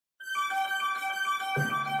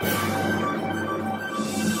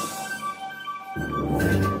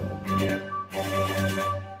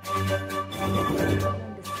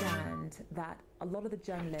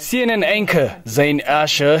CNN anchor Zain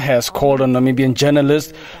Asher has called on Namibian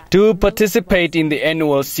journalists to participate in the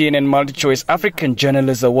annual CNN MultiChoice African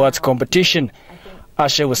Journalist Awards competition.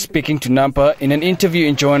 Asher was speaking to Nampa in an interview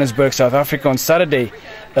in Johannesburg, South Africa on Saturday,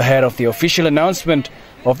 ahead of the official announcement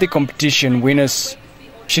of the competition winners.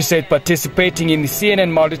 She said participating in the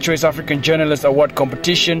CNN MultiChoice African Journalist Award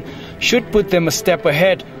competition should put them a step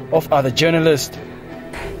ahead of other journalists.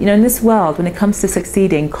 You know, in this world, when it comes to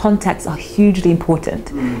succeeding, contacts are hugely important.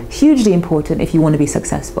 Hugely important if you want to be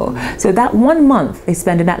successful. So that 1 month they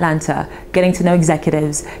spend in Atlanta getting to know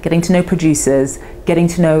executives, getting to know producers, getting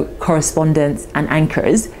to know correspondents and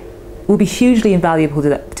anchors will be hugely invaluable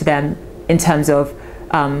to them in terms of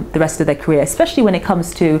the rest of their career, especially when it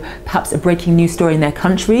comes to perhaps a breaking news story in their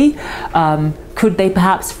country. Could they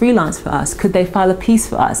perhaps freelance for us? Could they file a piece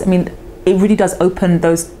for us? I mean, it really does open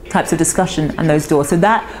those types of discussion and those doors. So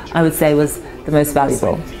that, I would say, was the most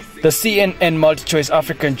valuable. The CNN MultiChoice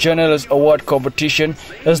African Journalist Award competition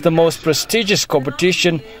is the most prestigious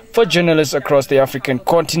competition for journalists across the African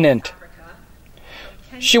continent.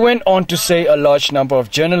 She went on to say a large number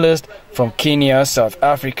of journalists from Kenya, South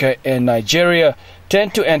Africa and Nigeria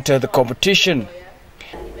tend to enter the competition.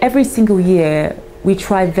 Every single year, we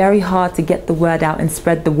try very hard to get the word out and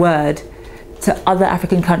spread the word to other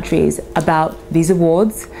African countries about these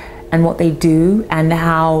awards and what they do and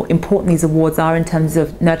how important these awards are in terms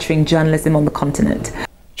of nurturing journalism on the continent.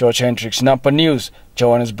 Hendricks, Nampa News,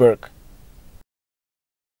 Johannesburg.